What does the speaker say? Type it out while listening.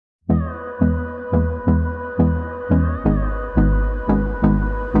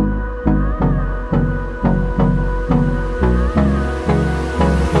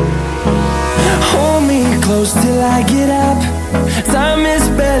close till I get up. Time is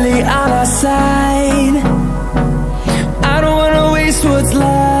barely on our side. I don't wanna waste what's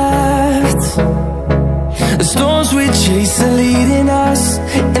left. The storms we chase are leading us,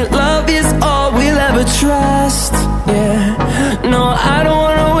 and love is all we'll ever trust. Yeah, no, I don't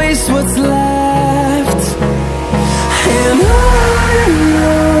wanna waste what's left. And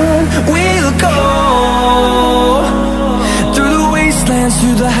on we'll go, through the wastelands,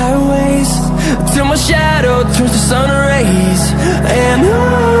 through the highways, till my shadow turns to sun rays. And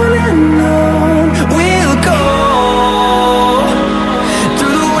on we'll go,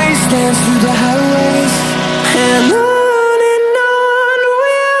 through the wastelands, through the highways, and on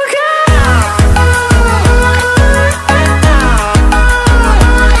we'll go.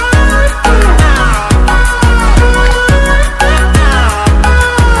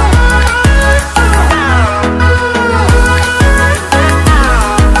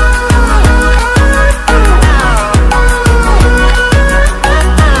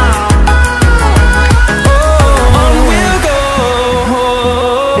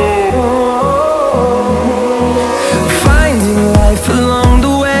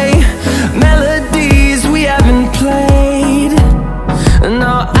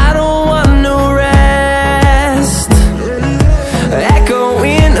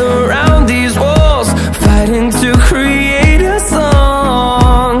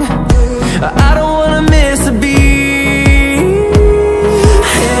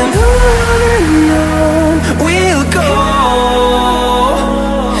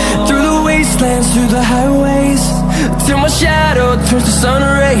 Turns to sun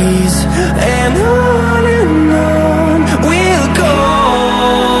rays, and on we'll go,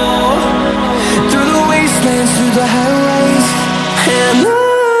 through the wastelands, through the highways, and on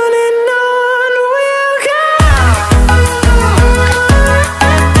we'll go.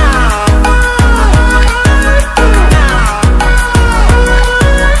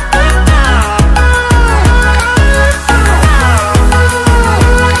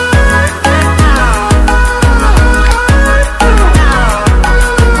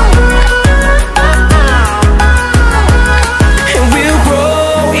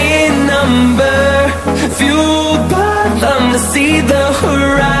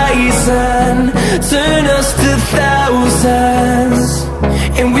 Turn us to thousands,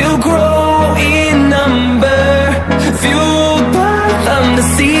 and we'll grow in number, fueled by them to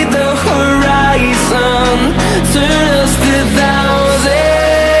see the horizon. Turn us to thousands,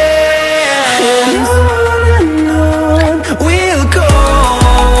 and on we'll go,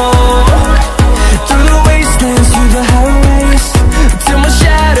 through the wastelands, through the highways, till my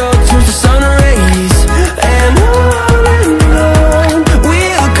shadow turns to sun rays. And on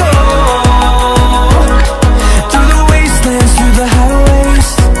we'll go, through the wastelands, through the highways,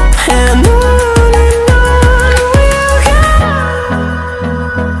 and on we'll go.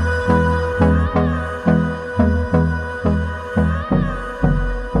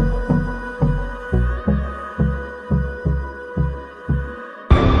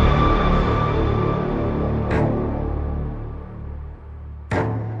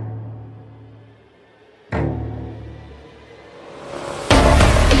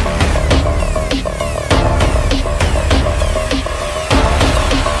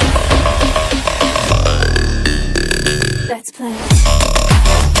 Let's play.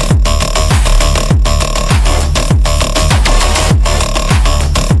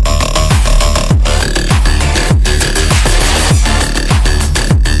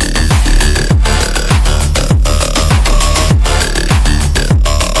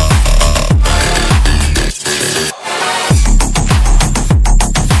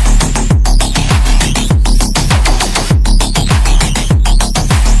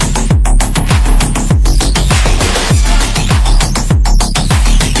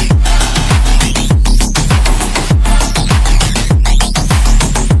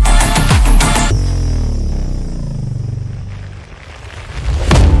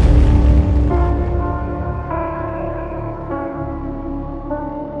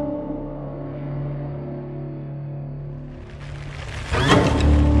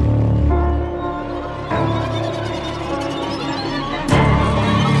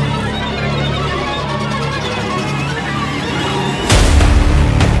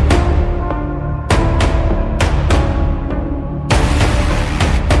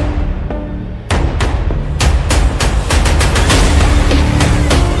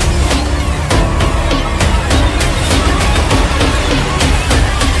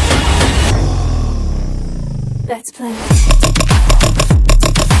 Let's play.